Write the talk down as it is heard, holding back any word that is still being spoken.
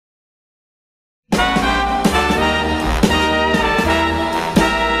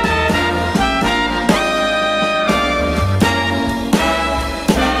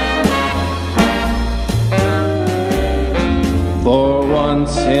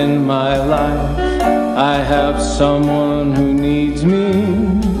once in my life I have someone who needs me,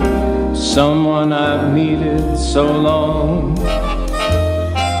 someone I've needed so long.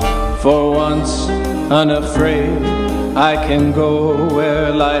 For once unafraid, I can go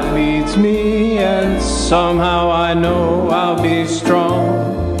where life leads me, and somehow I know I'll be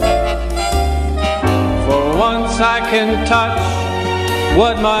strong. For once I can touch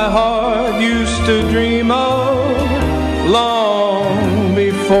what my heart used to dream of long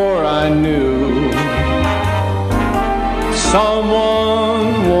before I knew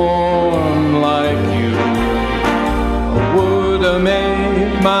someone warm like you would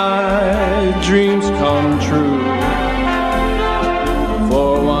make my dreams come true.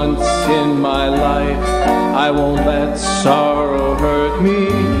 For once in my life I won't let sorrow hurt me,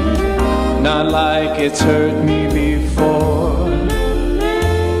 not like it's hurt me before.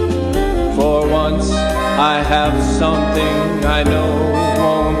 For once I have something I know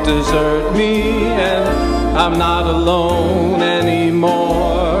won't desert me, and I'm not alone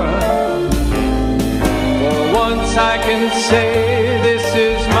anymore. For once I can say this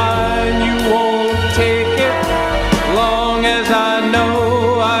is mine, you won't take it. Long as I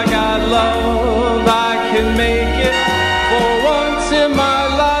know I got love, I can make it. For once in my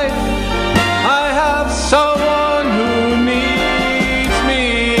life I have someone who needs me.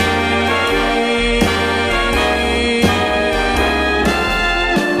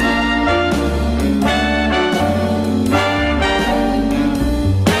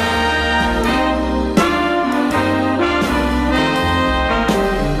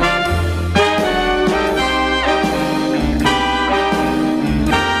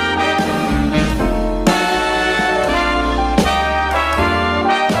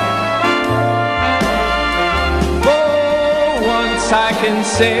 I can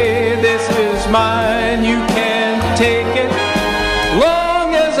say this is mine, you can't